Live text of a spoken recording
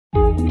So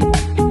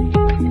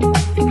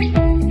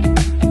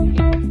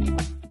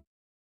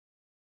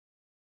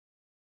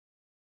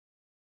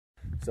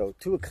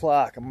 2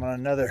 o'clock, I'm on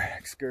another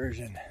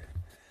excursion.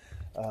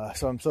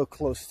 So I'm so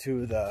close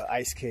to the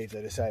ice caves,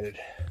 I decided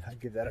I'd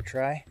give that a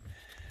try.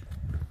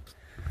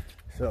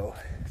 So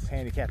it's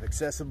handicap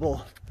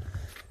accessible.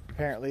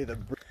 Apparently the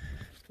bridge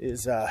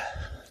is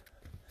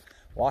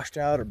washed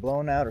out or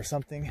blown out or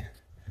something.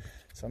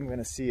 So I'm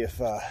gonna see if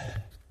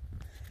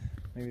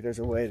maybe there's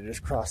a way to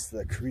just cross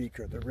the creek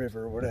or the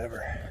river or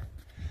whatever.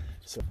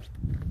 So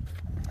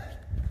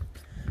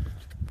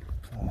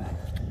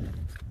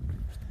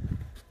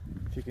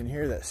if you can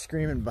hear that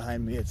screaming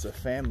behind me, it's a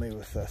family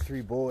with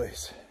 3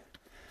 boys.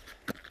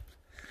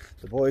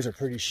 The boys are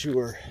pretty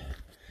sure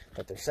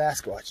that they're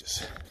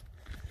Sasquatches.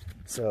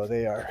 So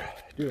they are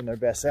doing their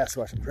best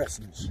Sasquatch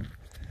impressions.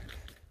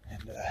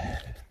 And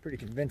pretty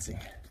convincing.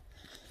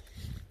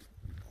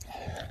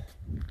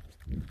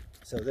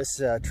 So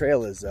this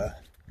trail is, I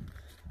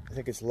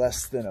think it's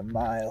less than a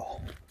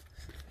mile.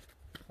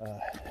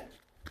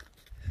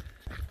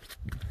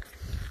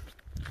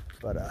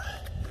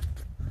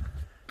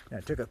 I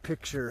took a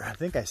picture. I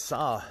think I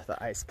saw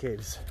the ice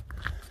caves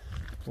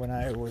when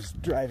I was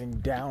driving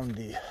down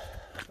the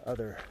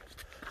other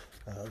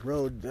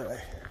road that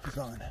I was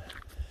on.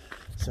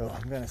 So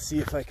I'm gonna see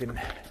if I can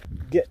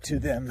get to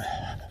them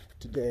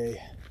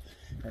today,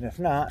 and if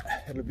not,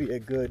 it'll be a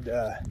good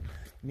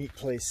neat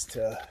place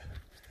to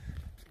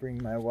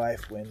bring my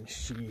wife when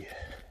she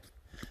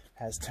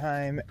has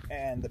time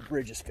and the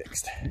bridge is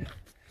fixed.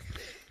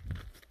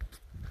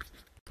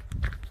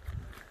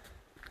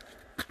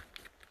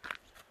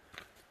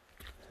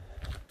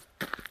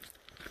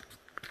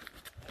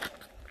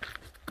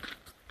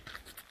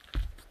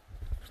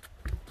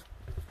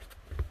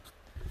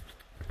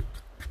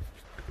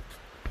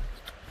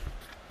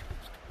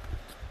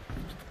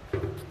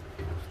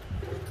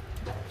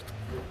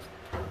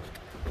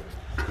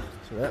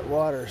 So that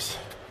water's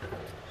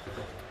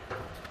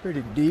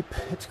pretty deep.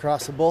 It's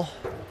crossable.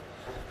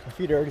 My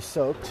feet are already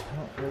soaked. I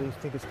don't really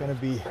think it's going to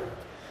be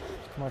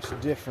much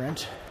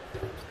different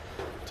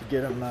to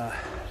get them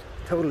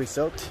totally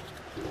soaked.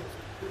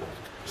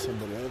 There's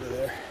somebody over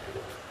there.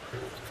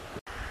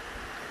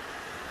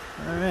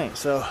 Alright,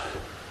 so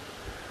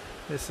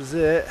this is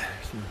it.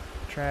 Some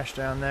trash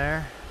down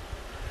there.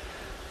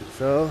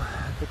 So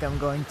I think I'm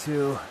going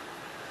to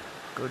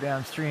go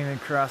downstream and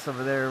cross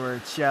over there where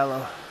it's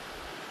shallow.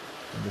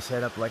 And just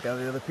head up like all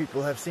the other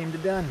people have seemed to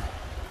done.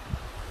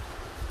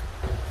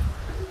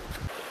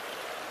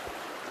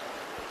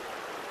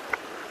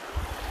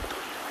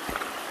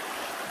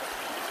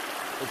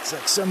 Looks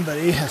like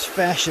somebody has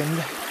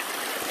fashioned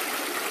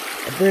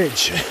a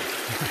bridge.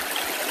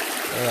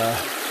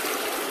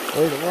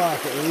 Way to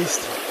walk at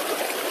least.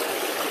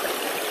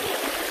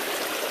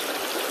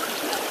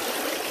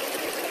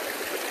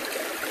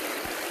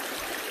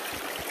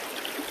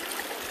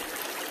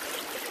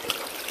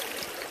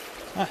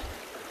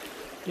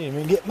 Didn't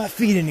even get my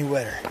feet any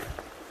wetter.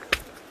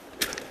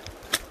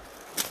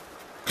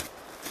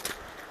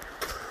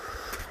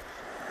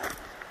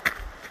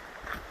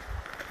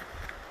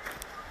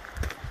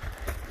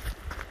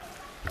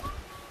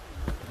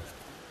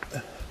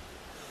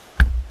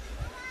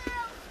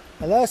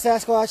 Hello,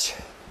 Sasquatch.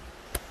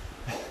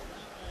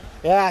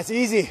 Yeah, it's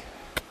easy.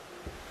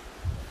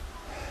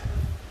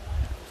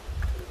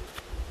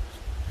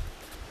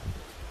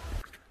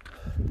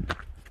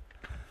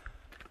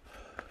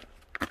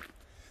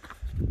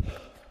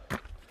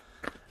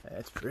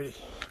 That's pretty.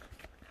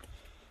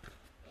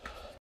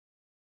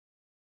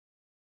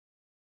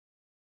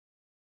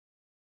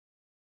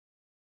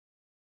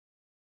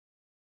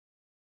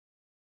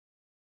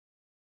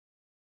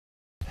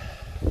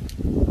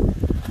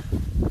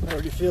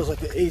 Already feels like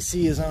the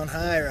AC is on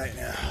high right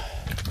now.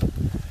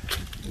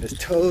 It's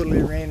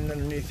totally raining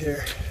underneath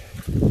here.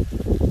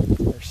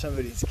 There's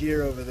somebody's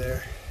gear over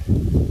there.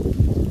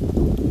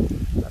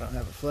 I don't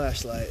have a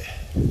flashlight.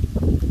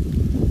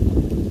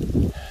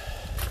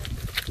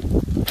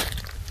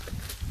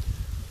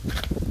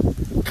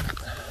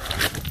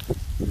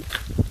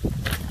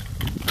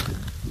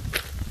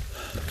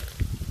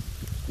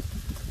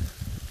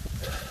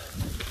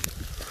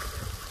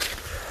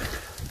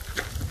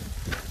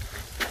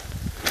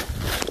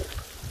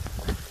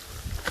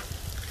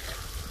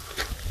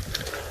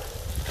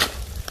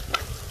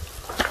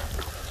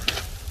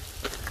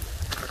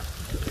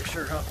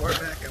 Sure how far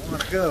back I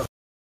want to go.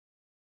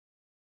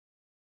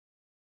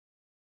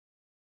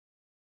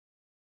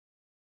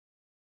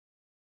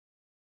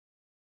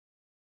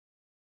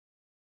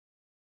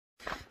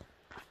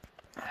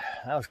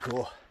 That was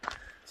cool.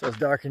 So it's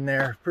dark in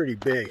there, pretty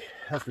big.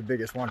 That's the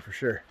biggest one for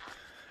sure,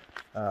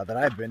 that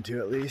I've been to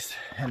at least.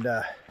 And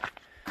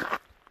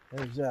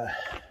there's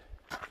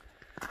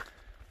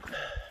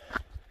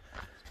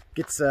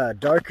gets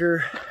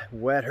darker,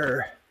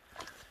 wetter,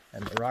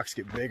 and the rocks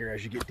get bigger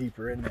as you get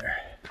deeper in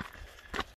there.